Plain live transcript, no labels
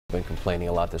Been complaining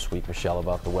a lot this week, Michelle,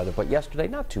 about the weather, but yesterday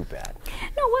not too bad.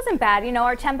 No, it wasn't bad. You know,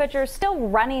 our temperature's still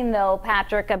running though,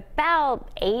 Patrick,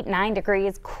 about 8-9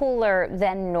 degrees cooler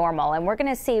than normal, and we're going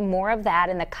to see more of that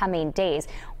in the coming days.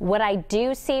 What I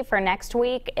do see for next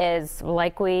week is,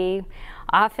 like we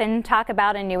often talk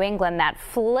about in New England, that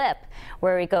flip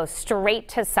where we go straight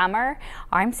to summer.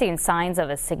 I'm seeing signs of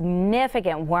a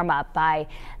significant warm up by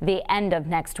the end of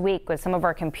next week, with some of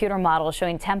our computer models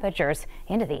showing temperatures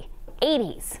into the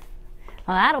 80s.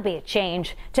 Well, that'll be a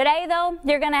change. Today, though,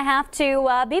 you're going to have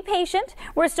to be patient.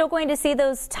 We're still going to see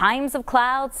those times of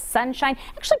clouds, sunshine,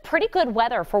 actually pretty good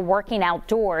weather for working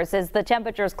outdoors as the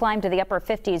temperatures climb to the upper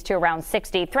 50s to around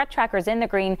 60. Threat trackers in the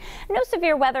green. No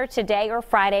severe weather today or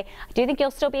Friday. I do think you'll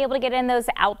still be able to get in those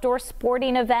outdoor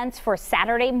sporting events for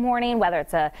Saturday morning, whether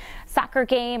it's a soccer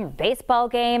game, baseball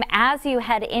game. As you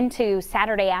head into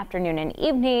Saturday afternoon and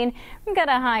evening, we've got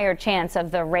a higher chance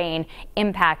of the rain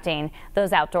impacting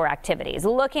those outdoor activities.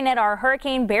 Looking at our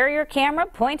hurricane barrier camera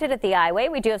pointed at the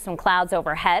Eyeway, we do have some clouds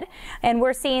overhead, and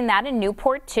we're seeing that in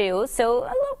Newport too. So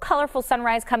a little colorful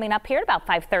sunrise coming up here at about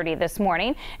 5:30 this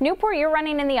morning. Newport, you're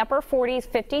running in the upper 40s,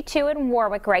 52 in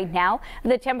Warwick right now.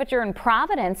 The temperature in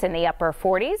Providence in the upper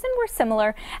 40s, and we're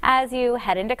similar as you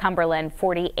head into Cumberland,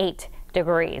 48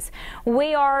 degrees.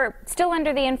 We are still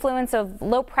under the influence of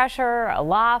low pressure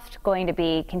aloft, going to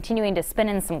be continuing to spin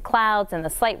in some clouds and the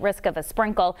slight risk of a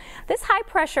sprinkle. This high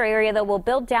pressure area, though, will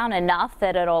build down enough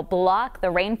that it'll block the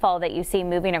rainfall that you see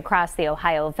moving across the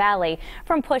Ohio Valley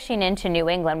from pushing into New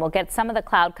England. We'll get some of the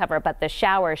cloud cover, but the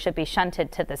showers should be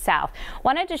shunted to the south.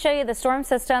 Wanted to show you the storm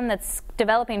system that's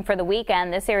developing for the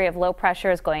weekend. This area of low pressure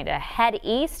is going to head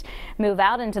east, move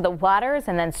out into the waters,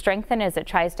 and then strengthen as it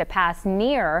tries to pass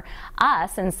near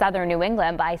us in southern New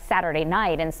England by Saturday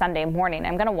night and Sunday morning.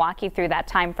 I'm going to walk you through that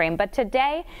time frame, but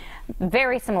today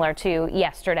very similar to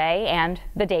yesterday and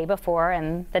the day before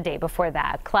and the day before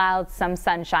that. Clouds, some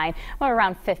sunshine,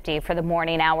 around 50 for the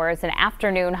morning hours, and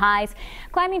afternoon highs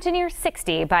climbing to near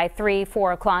 60 by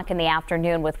 3-4 o'clock in the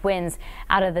afternoon, with winds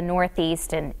out of the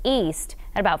northeast and east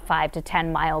at about 5 to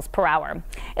 10 miles per hour.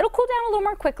 It'll cool down a little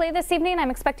more quickly this evening.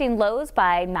 I'm expecting lows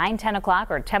by 9-10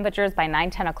 o'clock, or temperatures by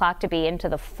 9-10 o'clock to be into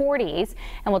the 40s,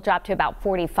 and we'll drop to about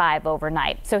 45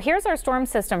 overnight. So here's our storm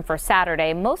system for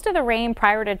Saturday. Most of the rain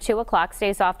prior to 2 o'clock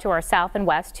stays off to our south and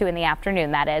west, 2 in the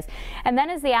afternoon, that is. And then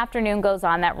as the afternoon goes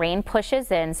on, that rain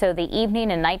pushes in. So the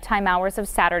evening and nighttime hours of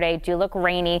Saturday do look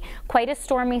rainy. Quite a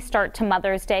stormy start to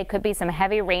Mother's Day. Could be some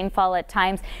heavy rainfall at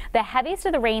times. The heaviest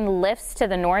of the rain lifts to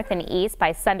the north and east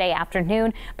by Sunday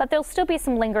afternoon, but there'll still be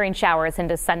some lingering showers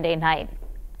into Sunday night.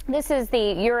 This is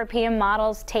the European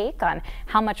model's take on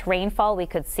how much rainfall we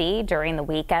could see during the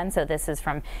weekend. So this is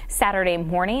from Saturday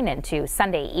morning into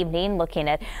Sunday evening, looking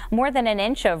at more than an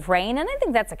inch of rain. And I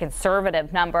think that's a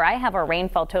conservative number. I have our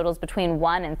rainfall totals between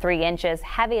 1 and 3 inches,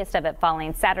 heaviest of it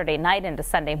falling Saturday night into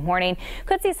Sunday morning.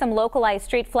 Could see some localized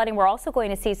street flooding. We're also going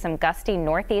to see some gusty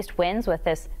northeast winds with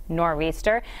this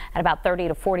nor'easter at about 30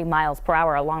 to 40 miles per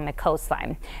hour along the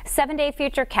coastline. 7-day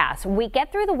Futurecast. We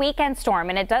get through the weekend storm,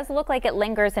 and it does look like it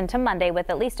lingers into Monday with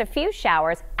at least a few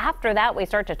showers. After that, we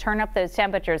start to turn up those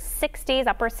temperatures. 60s,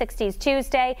 upper 60s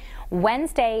Tuesday,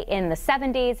 Wednesday in the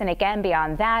 70s, and again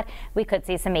beyond that, we could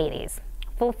see some 80s.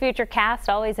 Full Futurecast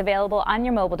always available on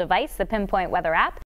your mobile device, the Pinpoint weather app.